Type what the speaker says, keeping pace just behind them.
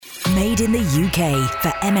Made in the UK for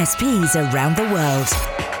MSPs around the world.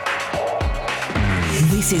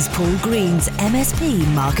 This is Paul Green's MSP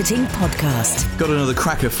Marketing Podcast. Got another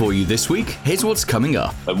cracker for you this week. Here's what's coming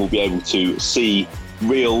up. And we'll be able to see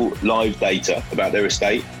real live data about their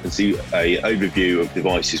estate and see an overview of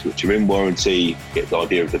devices which are in warranty, get the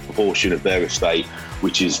idea of the proportion of their estate,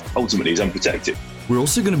 which is ultimately is unprotected. We're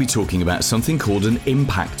also going to be talking about something called an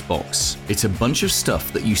impact box. It's a bunch of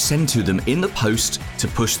stuff that you send to them in the post to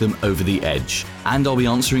push them over the edge. And I'll be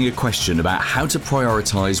answering a question about how to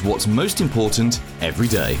prioritise what's most important every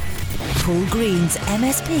day. Paul Green's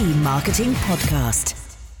MSP Marketing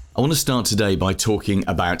Podcast. I want to start today by talking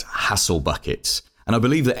about hassle buckets. And I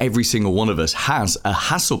believe that every single one of us has a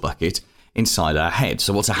hassle bucket inside our head.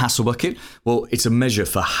 So what's a hassle bucket? Well, it's a measure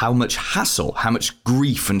for how much hassle, how much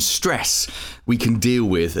grief and stress we can deal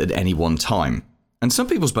with at any one time. And some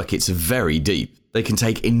people's buckets are very deep. They can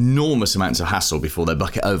take enormous amounts of hassle before their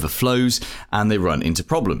bucket overflows and they run into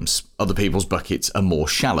problems. Other people's buckets are more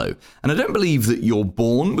shallow. And I don't believe that you're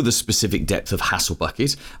born with a specific depth of hassle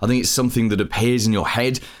bucket. I think it's something that appears in your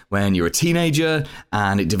head when you're a teenager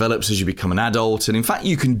and it develops as you become an adult. And in fact,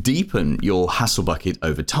 you can deepen your hassle bucket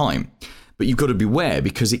over time. But you've got to beware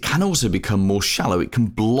because it can also become more shallow. It can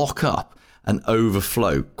block up and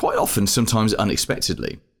overflow, quite often, sometimes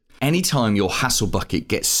unexpectedly. Anytime your hassle bucket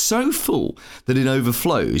gets so full that it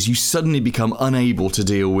overflows, you suddenly become unable to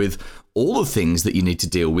deal with all the things that you need to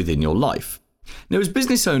deal with in your life. Now, as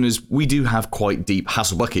business owners, we do have quite deep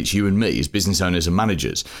hassle buckets, you and me, as business owners and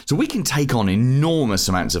managers. So we can take on enormous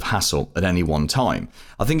amounts of hassle at any one time.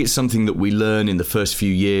 I think it's something that we learn in the first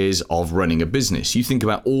few years of running a business. You think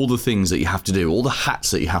about all the things that you have to do, all the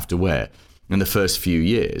hats that you have to wear in the first few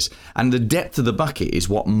years. And the depth of the bucket is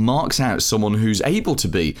what marks out someone who's able to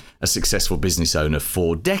be a successful business owner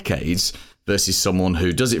for decades versus someone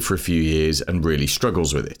who does it for a few years and really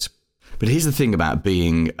struggles with it. But here's the thing about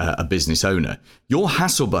being a business owner. Your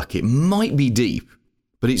hassle bucket might be deep,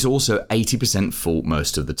 but it's also 80% full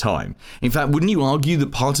most of the time. In fact, wouldn't you argue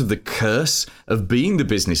that part of the curse of being the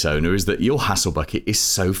business owner is that your hassle bucket is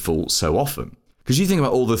so full so often? Because you think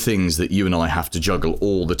about all the things that you and I have to juggle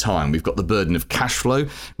all the time. We've got the burden of cash flow,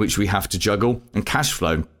 which we have to juggle, and cash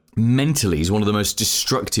flow mentally is one of the most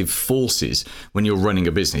destructive forces when you're running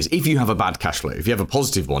a business. If you have a bad cash flow, if you have a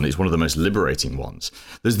positive one, it's one of the most liberating ones.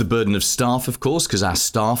 There's the burden of staff, of course, because our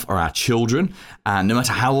staff are our children. And no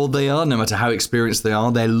matter how old they are, no matter how experienced they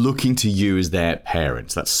are, they're looking to you as their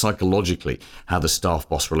parents. That's psychologically how the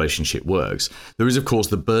staff-boss relationship works. There is, of course,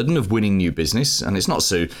 the burden of winning new business. And it's not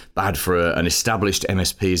so bad for an established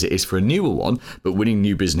MSP as it is for a newer one, but winning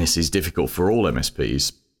new business is difficult for all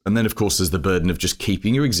MSPs. And then, of course, there's the burden of just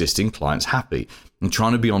keeping your existing clients happy and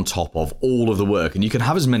trying to be on top of all of the work. And you can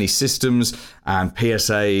have as many systems and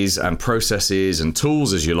PSAs and processes and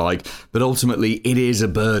tools as you like, but ultimately it is a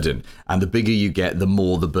burden. And the bigger you get, the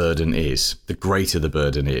more the burden is, the greater the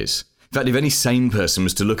burden is. In fact, if any sane person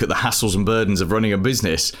was to look at the hassles and burdens of running a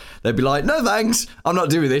business, they'd be like, no thanks, I'm not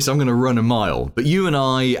doing this, I'm going to run a mile. But you and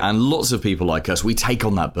I and lots of people like us, we take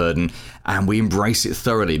on that burden and we embrace it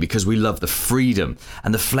thoroughly because we love the freedom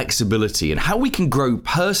and the flexibility and how we can grow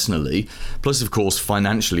personally, plus of course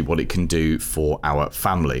financially what it can do for our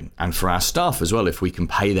family and for our staff as well if we can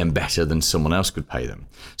pay them better than someone else could pay them.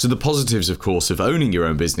 So the positives, of course, of owning your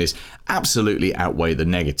own business absolutely outweigh the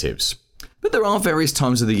negatives. But there are various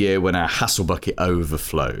times of the year when our hassle bucket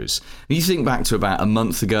overflows. And you think back to about a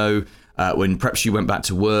month ago when perhaps you went back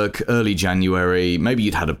to work, early January, maybe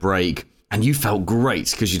you'd had a break and you felt great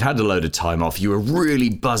because you'd had a load of time off. You were really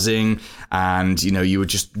buzzing and, you were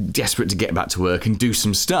just desperate to get back to work and do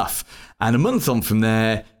some stuff. And a month on from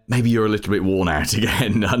there, maybe you're a little bit worn out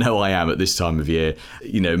again. I know I am at this time of year.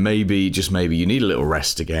 Maybe you need a little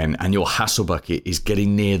rest again and your hassle bucket is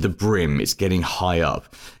getting near the brim. It's getting high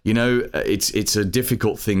up. It's a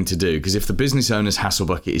difficult thing to do because if the business owner's hassle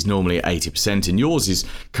bucket is normally at 80% and yours is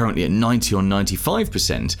currently at 90 or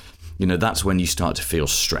 95%, that's when you start to feel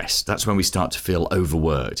stressed. That's when we start to feel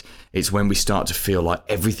overworked. It's when we start to feel like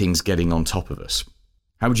everything's getting on top of us.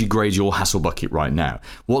 How would you grade your hassle bucket right now?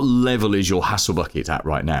 What level is your hassle bucket at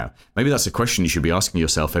right now? Maybe that's a question you should be asking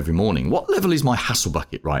yourself every morning. What level is my hassle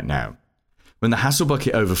bucket right now? When the hassle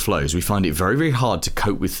bucket overflows, we find it very, very hard to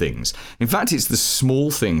cope with things. In fact, it's the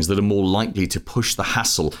small things that are more likely to push the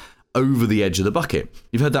hassle over the edge of the bucket.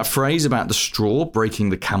 You've heard that phrase about the straw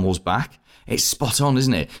breaking the camel's back? It's spot on,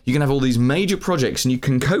 isn't it? You can have all these major projects and you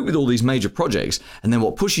can cope with all these major projects, and then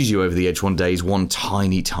what pushes you over the edge one day is one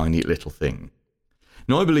tiny, tiny little thing.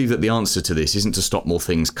 Now, I believe that the answer to this isn't to stop more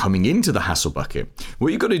things coming into the hassle bucket.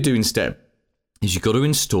 What you've got to do instead is you've got to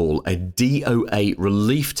install a DOA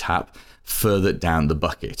relief tap further down the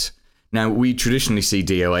bucket. Now, we traditionally see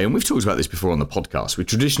DOA, and we've talked about this before on the podcast, we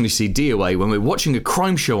traditionally see DOA when we're watching a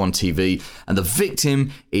crime show on TV and the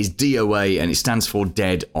victim is DOA and it stands for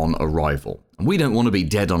dead on arrival. And we don't want to be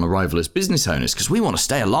dead on arrival as business owners because we want to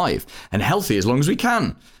stay alive and healthy as long as we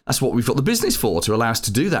can. That's what we've got the business for, to allow us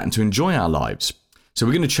to do that and to enjoy our lives. So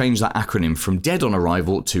we're going to change that acronym from dead on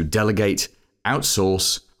arrival to delegate,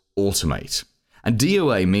 outsource, automate. And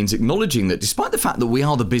DOA means acknowledging that despite the fact that we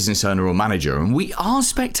are the business owner or manager and we are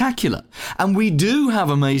spectacular and we do have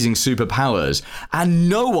amazing superpowers and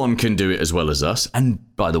no one can do it as well as us, and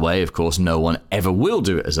by the way, of course, no one ever will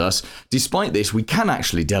do it as us, despite this, we can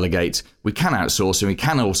actually delegate, we can outsource, and we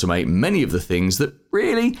can automate many of the things that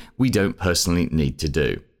really we don't personally need to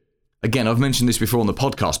do. Again, I've mentioned this before on the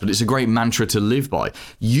podcast, but it's a great mantra to live by.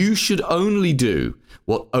 You should only do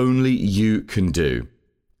what only you can do.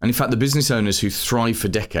 And in fact, the business owners who thrive for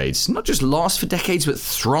decades, not just last for decades, but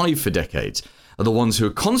thrive for decades, are the ones who are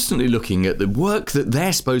constantly looking at the work that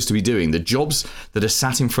they're supposed to be doing, the jobs that are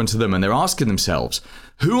sat in front of them, and they're asking themselves,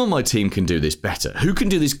 who on my team can do this better? Who can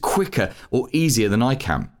do this quicker or easier than I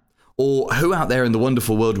can? Or who out there in the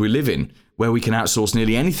wonderful world we live in, where we can outsource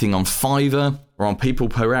nearly anything on Fiverr or on people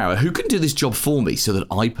per hour, who can do this job for me so that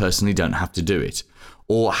I personally don't have to do it?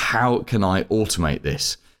 Or how can I automate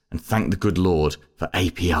this? And thank the good Lord for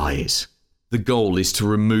APIs. The goal is to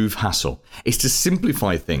remove hassle. It's to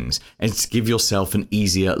simplify things and to give yourself an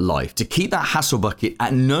easier life. To keep that hassle bucket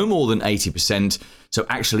at no more than 80%. So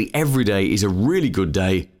actually every day is a really good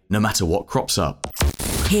day, no matter what crops up.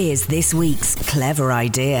 Here's this week's clever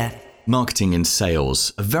idea. Marketing and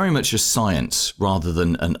sales are very much a science rather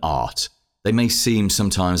than an art. They may seem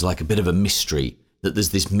sometimes like a bit of a mystery, that there's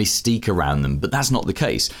this mystique around them, but that's not the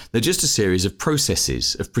case. They're just a series of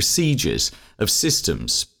processes, of procedures, of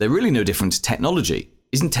systems. They're really no different to technology.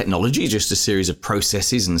 Isn't technology just a series of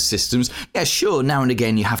processes and systems? Yeah, sure, now and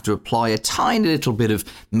again you have to apply a tiny little bit of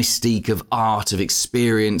mystique, of art, of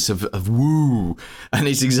experience, of woo. And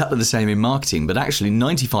it's exactly the same in marketing, but actually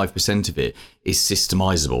 95% of it is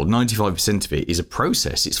systemizable. 95% of it is a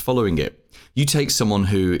process, it's following it. You take someone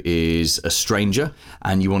who is a stranger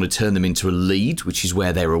and you want to turn them into a lead, which is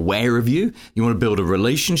where they're aware of you. You want to build a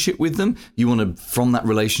relationship with them. You want to, from that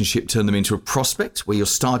relationship, turn them into a prospect where you're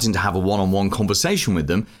starting to have a one-on-one conversation with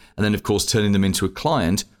them. And then, of course, turning them into a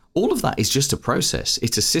client. All of that is just a process.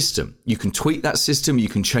 It's a system. You can tweak that system. You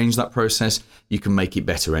can change that process. You can make it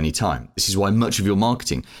better anytime. This is why much of your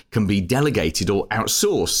marketing can be delegated or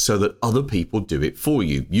outsourced so that other people do it for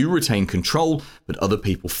you. You retain control, but other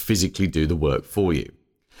people physically do the work for you.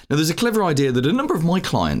 Now, there's a clever idea that a number of my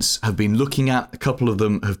clients have been looking at. A couple of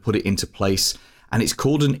them have put it into place, and it's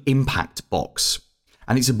called an impact box.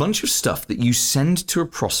 And it's a bunch of stuff that you send to a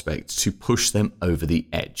prospect to push them over the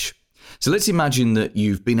edge. So let's imagine that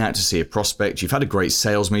you've been out to see a prospect, you've had a great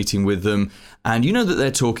sales meeting with them, and you know that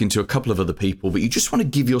they're talking to a couple of other people, but you just want to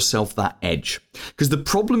give yourself that edge. Because the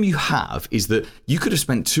problem you have is that you could have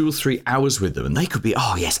spent 2 or 3 hours with them and they could be,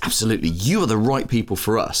 oh yes, absolutely, you are the right people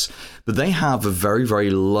for us. But they have a very, very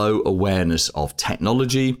low awareness of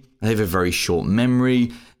technology. They have a very short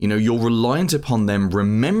memory. You know, you're reliant upon them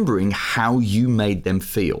remembering how you made them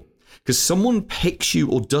feel. Because someone picks you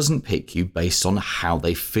or doesn't pick you based on how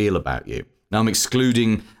they feel about you. Now, I'm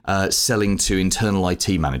excluding selling to internal IT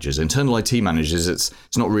managers. Internal IT managers, it's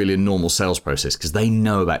not really a normal sales process because they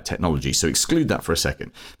know about technology. So exclude that for a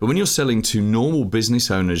second. But when you're selling to normal business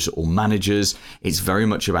owners or managers, it's very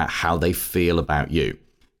much about how they feel about you.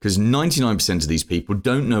 Because 99% of these people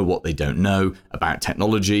don't know what they don't know about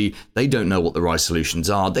technology. They don't know what the right solutions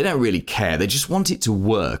are. They don't really care. They just want it to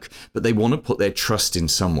work, but they want to put their trust in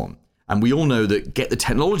someone. And we all know that get the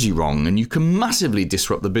technology wrong and you can massively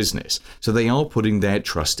disrupt the business. So they are putting their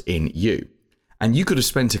trust in you. And you could have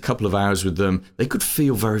spent a couple of hours with them. They could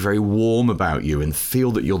feel very, very warm about you and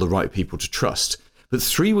feel that you're the right people to trust. But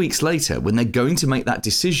 3 weeks later, when they're going to make that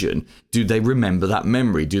decision, do they remember that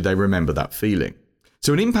memory? Do they remember that feeling?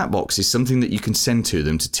 So an impact box is something that you can send to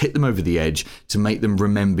them to tip them over the edge, to make them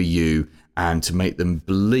remember you and to make them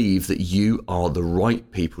believe that you are the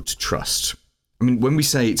right people to trust. I mean, when we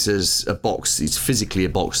say it's as a box, it's physically a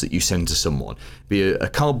box that you send to someone, be a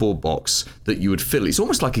cardboard box that you would fill. It's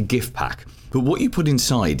almost like a gift pack. But what you put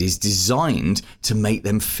inside is designed to make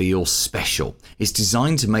them feel special. It's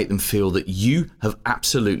designed to make them feel that you have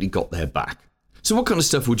absolutely got their back. So what kind of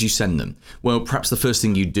stuff would you send them? Well, perhaps the first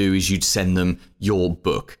thing you'd do is you'd send them your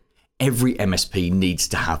book. Every MSP needs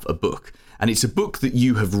to have a book. And it's a book that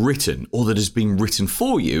you have written or that has been written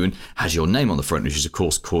for you and has your name on the front, which is, of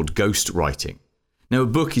course, called ghostwriting. Now, a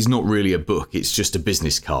book is not really a book, it's just a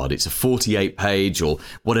business card. It's a 48-page or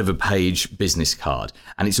whatever page business card,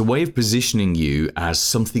 and it's a way of positioning you as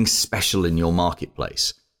something special in your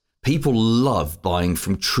marketplace. People love buying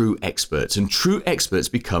from true experts, and true experts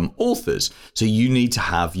become authors. So you need to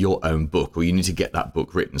have your own book, or you need to get that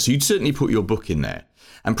book written. So you'd certainly put your book in there,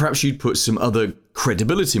 and perhaps you'd put some other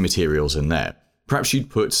credibility materials in there. Perhaps you'd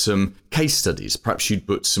put some case studies, perhaps you'd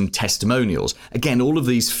put some testimonials. Again, all of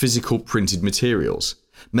these physical printed materials.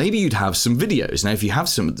 Maybe you'd have some videos. Now, if you have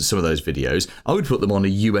some of those videos, I would put them on a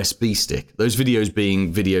USB stick. Those videos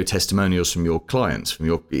being video testimonials from your clients, from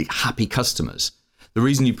your happy customers. The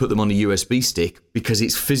reason you put them on a USB stick, because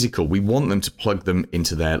it's physical. We want them to plug them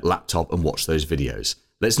into their laptop and watch those videos.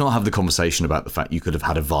 Let's not have the conversation about the fact you could have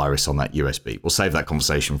had a virus on that USB. We'll save that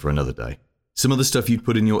conversation for another day. Some other stuff you'd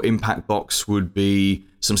put in your impact box would be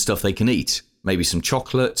some stuff they can eat. Maybe some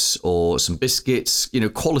chocolates or some biscuits,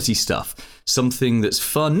 quality stuff. Something that's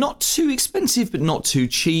fun, not too expensive, but not too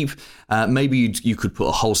cheap. Maybe you could put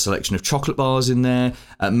a whole selection of chocolate bars in there.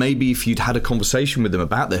 Maybe if you'd had a conversation with them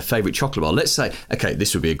about their favorite chocolate bar, let's say, okay,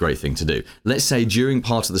 this would be a great thing to do. Let's say during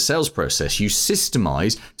part of the sales process, you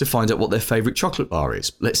systemize to find out what their favorite chocolate bar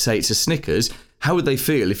is. Let's say it's a Snickers. How would they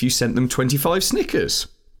feel if you sent them 25 Snickers?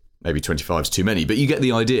 Maybe 25 is too many, but you get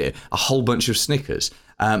the idea. A whole bunch of Snickers.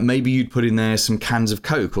 Maybe you'd put in there some cans of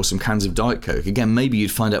Coke or some cans of Diet Coke. Again, maybe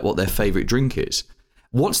you'd find out what their favourite drink is.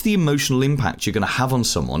 What's the emotional impact you're going to have on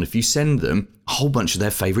someone if you send them a whole bunch of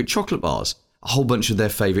their favourite chocolate bars, a whole bunch of their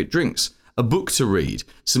favourite drinks, a book to read,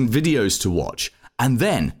 some videos to watch, and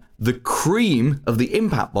then the cream of the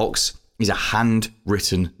impact box is a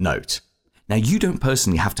handwritten note. Now, you don't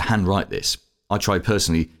personally have to handwrite this. I try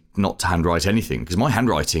personally not to handwrite anything because my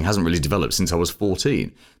handwriting hasn't really developed since I was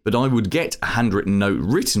 14. But I would get a handwritten note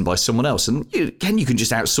written by someone else. And again, you can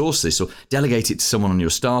just outsource this or delegate it to someone on your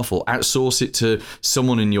staff or outsource it to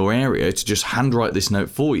someone in your area to just handwrite this note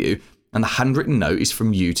for you. And the handwritten note is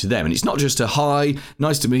from you to them. And it's not just a hi,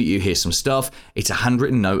 nice to meet you, here's some stuff. It's a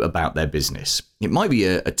handwritten note about their business. It might be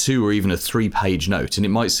a 2 or even a 3-page note. And it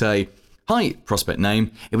might say, hi, prospect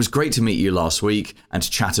name. It was great to meet you last week and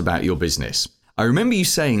to chat about your business. I remember you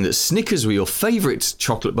saying that Snickers were your favourite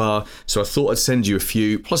chocolate bar, so I thought I'd send you a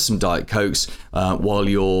few, plus some Diet Cokes, while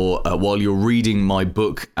you're reading my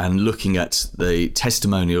book and looking at the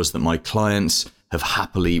testimonials that my clients have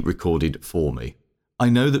happily recorded for me. I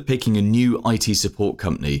know that picking a new IT support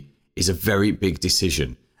company is a very big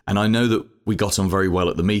decision, and I know that we got on very well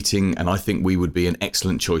at the meeting, and I think we would be an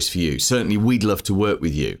excellent choice for you. Certainly, we'd love to work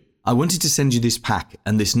with you. I wanted to send you this pack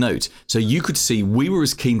and this note so you could see we were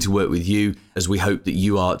as keen to work with you as we hope that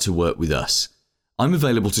you are to work with us. I'm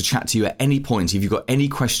available to chat to you at any point if you've got any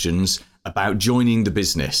questions about joining the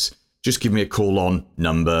business. Just give me a call on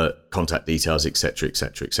number, contact details, etc.,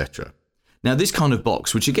 etc., etc. Now, this kind of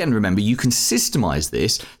box, which again, remember, you can systemize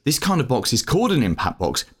this kind of box is called an impact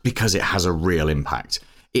box because it has a real impact.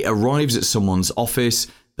 It arrives at someone's office.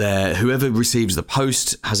 Whoever receives the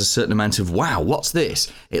post has a certain amount of, wow, what's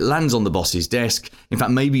this? It lands on the boss's desk. In fact,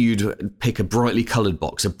 maybe you'd pick a brightly coloured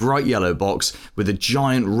box, a bright yellow box with a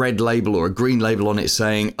giant red label or a green label on it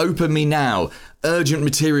saying, open me now, urgent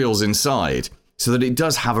materials inside. So that it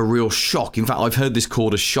does have a real shock. In fact, I've heard this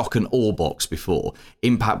called a shock and awe box before.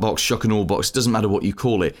 Impact box, shock and awe box, doesn't matter what you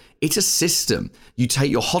call it. It's a system. You take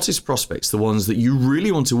your hottest prospects, the ones that you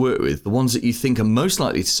really want to work with, the ones that you think are most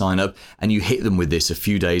likely to sign up, and you hit them with this a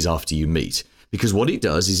few days after you meet. Because what it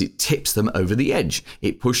does is it tips them over the edge.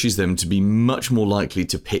 It pushes them to be much more likely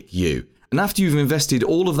to pick you. And after you've invested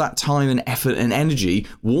all of that time and effort and energy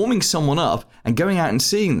warming someone up and going out and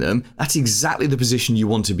seeing them, that's exactly the position you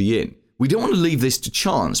want to be in. We don't want to leave this to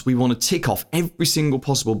chance. We want to tick off every single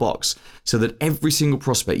possible box so that every single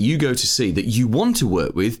prospect you go to see that you want to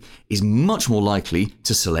work with is much more likely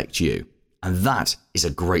to select you. And that is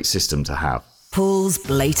a great system to have. Paul's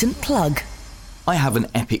blatant plug. I have an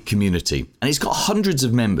epic community and it's got hundreds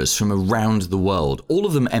of members from around the world, all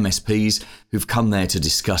of them MSPs who've come there to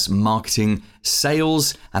discuss marketing,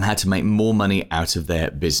 sales, and how to make more money out of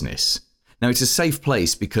their business. Now, it's a safe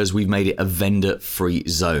place because we've made it a vendor-free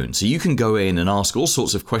zone. So you can go in and ask all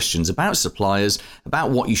sorts of questions about suppliers, about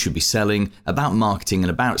what you should be selling, about marketing and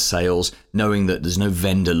about sales, knowing that there's no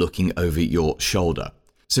vendor looking over your shoulder.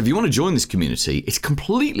 So if you want to join this community, it's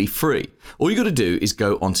completely free. All you got to do is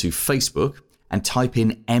go onto Facebook and type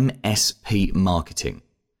in MSP Marketing.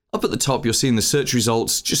 Up at the top, you'll see in the search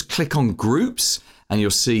results, just click on Groups, and you'll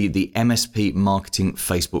see the MSP Marketing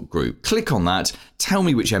Facebook group. Click on that, tell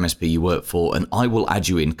me which MSP you work for, and I will add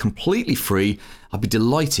you in completely free. I'd be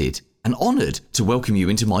delighted and honoured to welcome you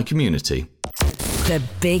into my community. The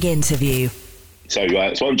big interview. So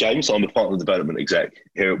I'm James. I'm a partner development exec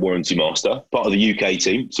here at Warranty Master, part of the UK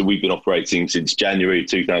team. So we've been operating since January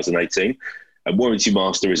 2018. And Warranty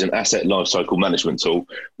Master is an asset lifecycle management tool,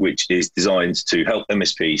 which is designed to help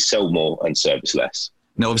MSPs sell more and service less.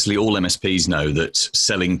 Now, obviously, all MSPs know that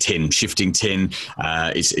selling tin, shifting tin,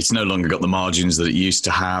 it's no longer got the margins that it used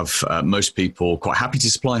to have. Most people are quite happy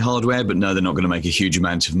to supply hardware, but no, they're not going to make a huge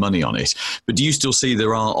amount of money on it. But do you still see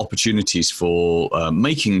there are opportunities for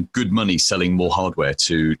making good money selling more hardware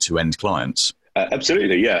to end clients?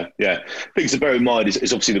 Absolutely, yeah. Things to bear in mind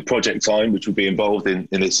is obviously the project time, which will be involved in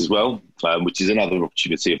this as well, which is another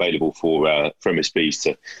opportunity available for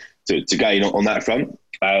MSPs to gain on that front.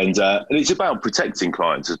 And it's about protecting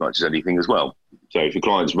clients as much as anything as well. So if your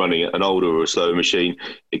client's running an older or a slower machine,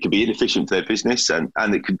 it can be inefficient for their business and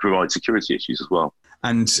it can provide security issues as well.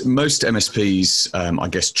 And most MSPs, I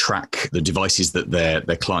guess, track the devices that their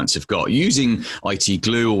clients have got using IT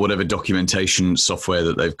Glue or whatever documentation software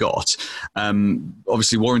that they've got.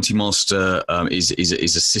 Obviously, Warranty Master is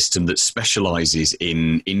a system that specialises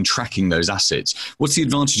in tracking those assets. What's the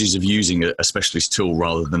advantages of using a specialist tool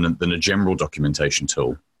rather than a general documentation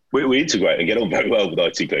tool? We integrate and get on very well with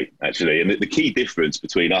IT Glue, actually. And the key difference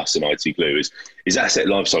between us and IT Glue is asset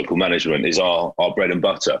lifecycle management is our bread and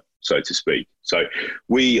butter, so to speak. So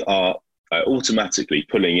we are automatically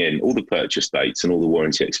pulling in all the purchase dates and all the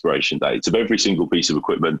warranty expiration dates of every single piece of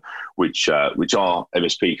equipment which our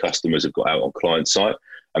MSP customers have got out on client site.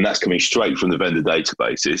 And that's coming straight from the vendor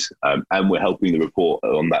databases. And we're helping the report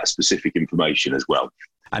on that specific information as well.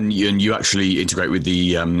 And you actually integrate with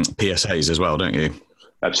the PSAs as well, don't you?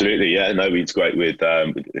 Absolutely, yeah. No, we integrate with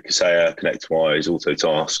Kaseya, ConnectWise,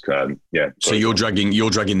 Autotask. So you're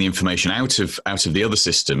dragging the information out of the other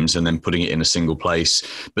systems and then putting it in a single place.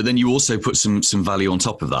 But then you also put some value on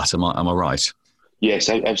top of that. Am I right? Yes,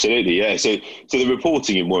 absolutely. Yeah. So the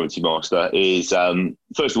reporting in Warranty Master is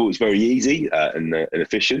first of all, it's very easy and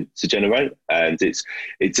efficient to generate, and it's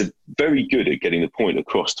very good at getting the point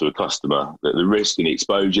across to a customer that the risk and the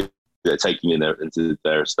exposure they're taking into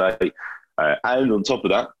their estate. And on top of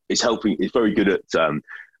that, it's very good at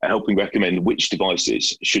helping recommend which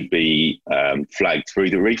devices should be flagged for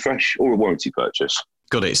either refresh or a warranty purchase.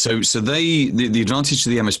 Got it. So the advantage to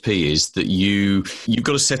the MSP is that you've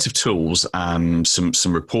got a set of tools and some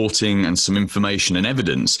reporting and some information and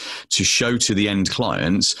evidence to show to the end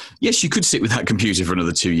clients. Yes, you could sit with that computer for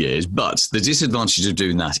another 2 years, but the disadvantage of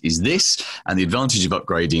doing that is this, and the advantage of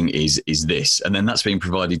upgrading is this, and then that's being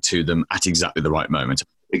provided to them at exactly the right moment.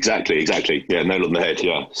 Exactly. Yeah, nail on the head.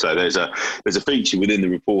 Yeah. So there's a feature within the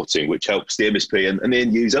reporting which helps the MSP and the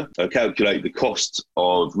end user calculate the cost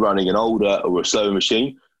of running an older or a slower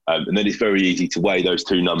machine, and then it's very easy to weigh those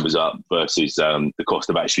two numbers up versus the cost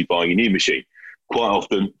of actually buying a new machine. Quite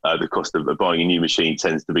often, the cost of buying a new machine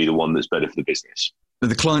tends to be the one that's better for the business.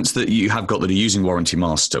 The clients that you have got that are using Warranty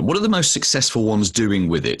Master, what are the most successful ones doing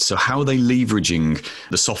with it? So how are they leveraging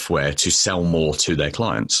the software to sell more to their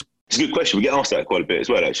clients? It's a good question. We get asked that quite a bit as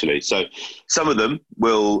well, actually. So some of them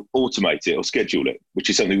will automate it or schedule it, which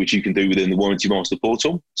is something which you can do within the Warranty Master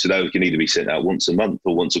portal. So that can either be sent out once a month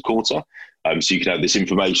or once a quarter. So you can have this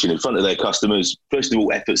information in front of their customers, first of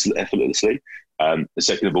all, effortlessly.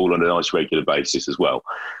 Second of all, on a nice regular basis as well.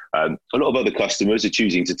 A lot of other customers are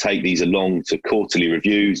choosing to take these along to quarterly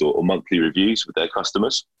reviews or monthly reviews with their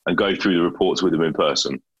customers and go through the reports with them in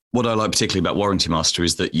person. What I like particularly about Warranty Master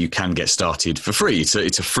is that you can get started for free. It's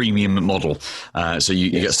a freemium model. So you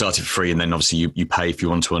get started for free, and then obviously you pay if you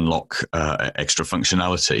want to unlock extra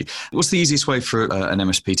functionality. What's the easiest way for an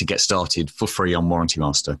MSP to get started for free on Warranty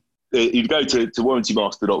Master? You go to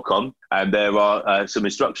warrantymaster.com, and there are some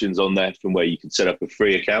instructions on there from where you can set up a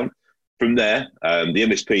free account. From there, the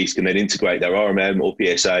MSPs can then integrate their RMM or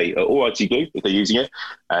PSA or IT Glue if they're using it,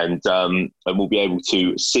 and we'll be able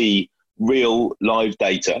to see real live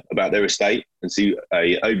data about their estate and see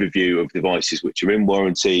an overview of devices which are in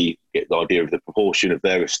warranty, get the idea of the proportion of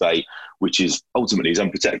their estate, which is ultimately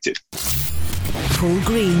unprotected. Paul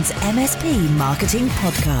Green's MSP Marketing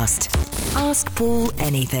Podcast. Ask Paul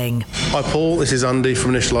anything. Hi Paul, this is Andy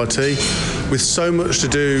from Initial IT. With so much to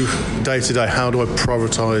do day to day, how do I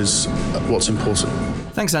prioritise what's important?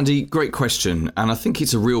 Thanks, Andy. Great question. And I think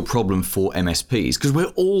it's a real problem for MSPs because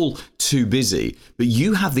we're all too busy. But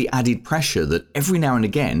you have the added pressure that every now and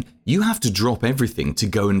again, you have to drop everything to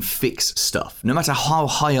go and fix stuff. No matter how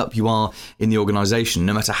high up you are in the organisation,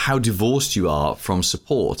 no matter how divorced you are from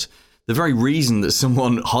support, the very reason that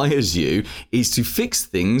someone hires you is to fix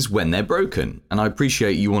things when they're broken. And I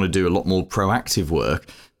appreciate you want to do a lot more proactive work,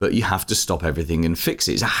 but you have to stop everything and fix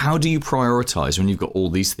it. So how do you prioritise when you've got all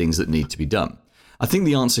these things that need to be done? I think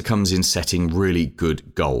the answer comes in setting really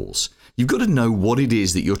good goals. You've got to know what it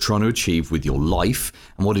is that you're trying to achieve with your life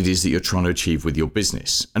and what it is that you're trying to achieve with your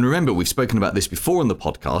business. And remember, we've spoken about this before on the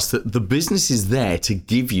podcast, that the business is there to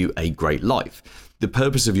give you a great life. The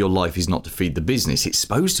purpose of your life is not to feed the business. It's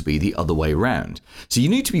supposed to be the other way around. So you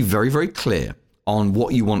need to be very, very clear on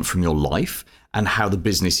what you want from your life and how the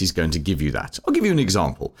business is going to give you that. I'll give you an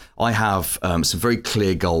example. I have some very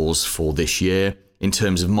clear goals for this year in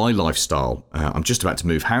terms of my lifestyle. I'm just about to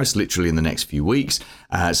move house literally in the next few weeks.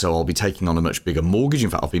 So I'll be taking on a much bigger mortgage.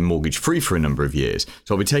 In fact, I've been mortgage free for a number of years.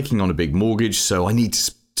 So I'll be taking on a big mortgage. So I need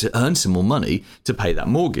to earn some more money to pay that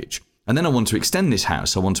mortgage. And then I want to extend this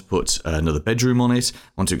house. I want to put another bedroom on it. I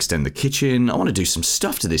want to extend the kitchen. I want to do some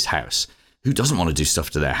stuff to this house. Who doesn't want to do stuff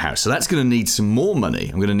to their house? So that's going to need some more money.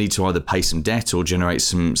 I'm going to need to either pay some debt or generate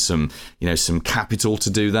some capital to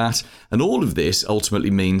do that. And all of this ultimately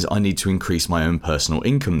means I need to increase my own personal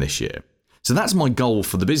income this year. So that's my goal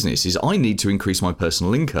for the business, is I need to increase my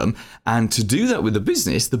personal income. And to do that with the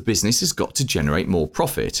business has got to generate more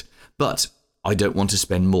profit. But I don't want to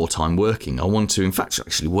spend more time working. I want to, in fact,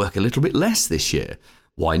 actually work a little bit less this year.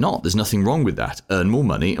 Why not? There's nothing wrong with that. Earn more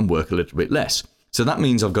money and work a little bit less. So that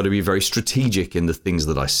means I've got to be very strategic in the things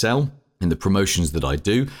that I sell, in the promotions that I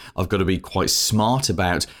do. I've got to be quite smart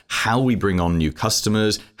about how we bring on new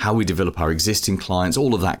customers, how we develop our existing clients,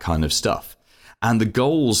 all of that kind of stuff. And the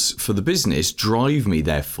goals for the business drive me,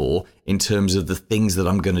 therefore, in terms of the things that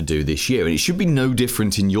I'm going to do this year. And it should be no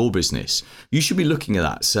different in your business. You should be looking at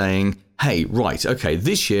that saying, hey, right, okay,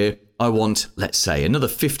 this year I want, let's say, another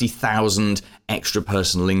 50,000 extra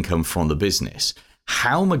personal income from the business.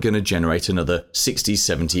 How am I going to generate another 60,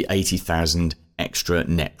 70, 80,000 extra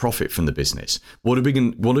net profit from the business? What are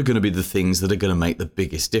going to be the things that are going to make the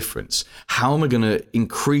biggest difference? How am I going to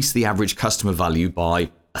increase the average customer value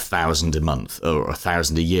by 1,000 a month or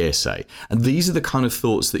 1,000 a year, say? And these are the kind of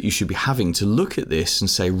thoughts that you should be having to look at this and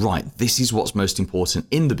say, right, this is what's most important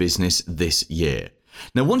in the business this year.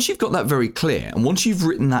 Now, once you've got that very clear, and once you've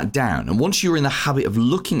written that down, and once you're in the habit of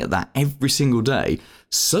looking at that every single day,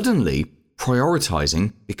 suddenly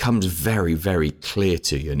prioritizing becomes very, very clear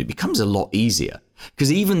to you, and it becomes a lot easier.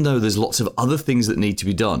 Because even though there's lots of other things that need to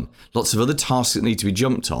be done, lots of other tasks that need to be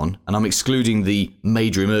jumped on, and I'm excluding the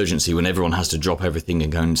major emergency when everyone has to drop everything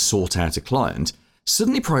and go and sort out a client,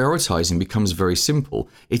 suddenly prioritizing becomes very simple.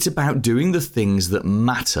 It's about doing the things that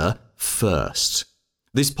matter first.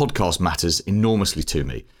 This podcast matters enormously to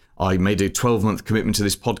me. I made a 12-month commitment to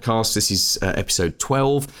this podcast. This is episode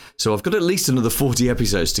 12. So I've got at least another 40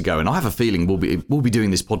 episodes to go. And I have a feeling we'll be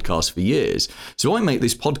doing this podcast for years. So I make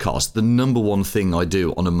this podcast the number one thing I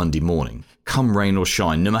do on a Monday morning, come rain or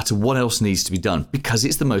shine, no matter what else needs to be done, because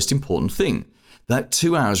it's the most important thing. That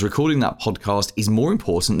 2 hours recording that podcast is more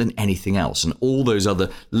important than anything else. And all those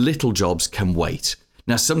other little jobs can wait.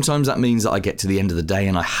 Now, sometimes that means that I get to the end of the day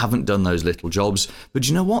and I haven't done those little jobs, but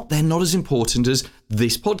you know what? They're not as important as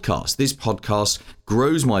this podcast. This podcast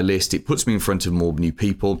grows my list. It puts me in front of more new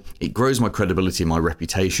people. It grows my credibility and my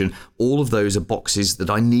reputation. All of those are boxes that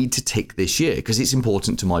I need to tick this year because it's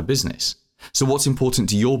important to my business. So what's important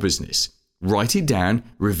to your business? Write it down,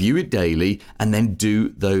 review it daily, and then do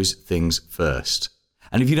those things first.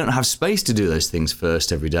 And if you don't have space to do those things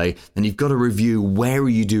first every day, then you've got to review, where are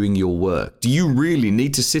you doing your work? Do you really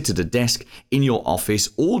need to sit at a desk in your office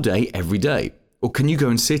all day, every day? Or can you go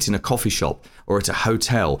and sit in a coffee shop or at a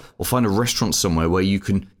hotel or find a restaurant somewhere where you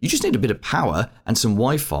just need a bit of power and some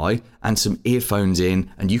Wi-Fi and some earphones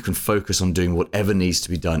in, and you can focus on doing whatever needs to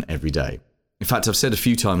be done every day. In fact, I've said a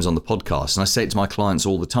few times on the podcast, and I say it to my clients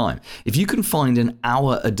all the time, if you can find an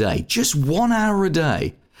hour a day, just 1 hour a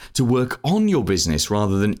day, to work on your business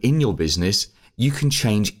rather than in your business, you can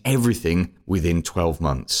change everything within 12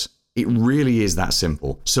 months. It really is that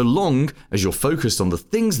simple, so long as you're focused on the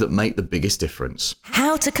things that make the biggest difference.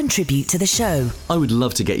 How to contribute to the show. I would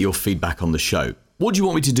love to get your feedback on the show. What do you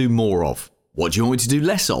want me to do more of? What do you want me to do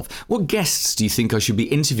less of? What guests do you think I should be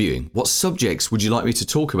interviewing? What subjects would you like me to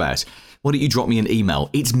talk about? Why don't you drop me an email?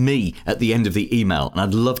 It's me at the end of the email, and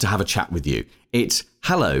I'd love to have a chat with you. It's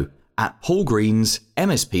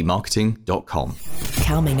hello@paulgreensmspmarketing.com.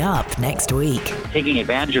 Coming up next week. Taking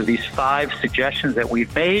advantage of these 5 suggestions that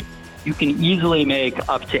we've made, you can easily make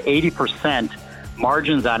up to 80%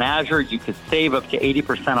 margins on Azure. You could save up to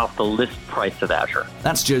 80% off the list price of Azure.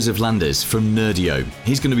 That's Joseph Landers from Nerdio.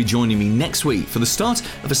 He's going to be joining me next week for the start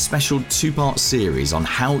of a special 2-part series on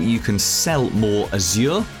how you can sell more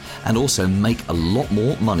Azure and also make a lot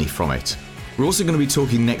more money from it. We're also going to be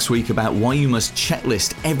talking next week about why you must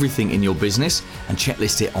checklist everything in your business and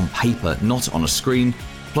checklist it on paper, not on a screen.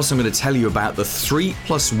 Plus, I'm going to tell you about the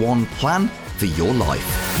 3+1 plan for your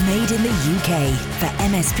life. Made in the UK for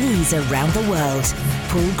MSPs around the world.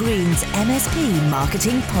 Paul Green's MSP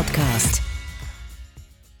Marketing Podcast.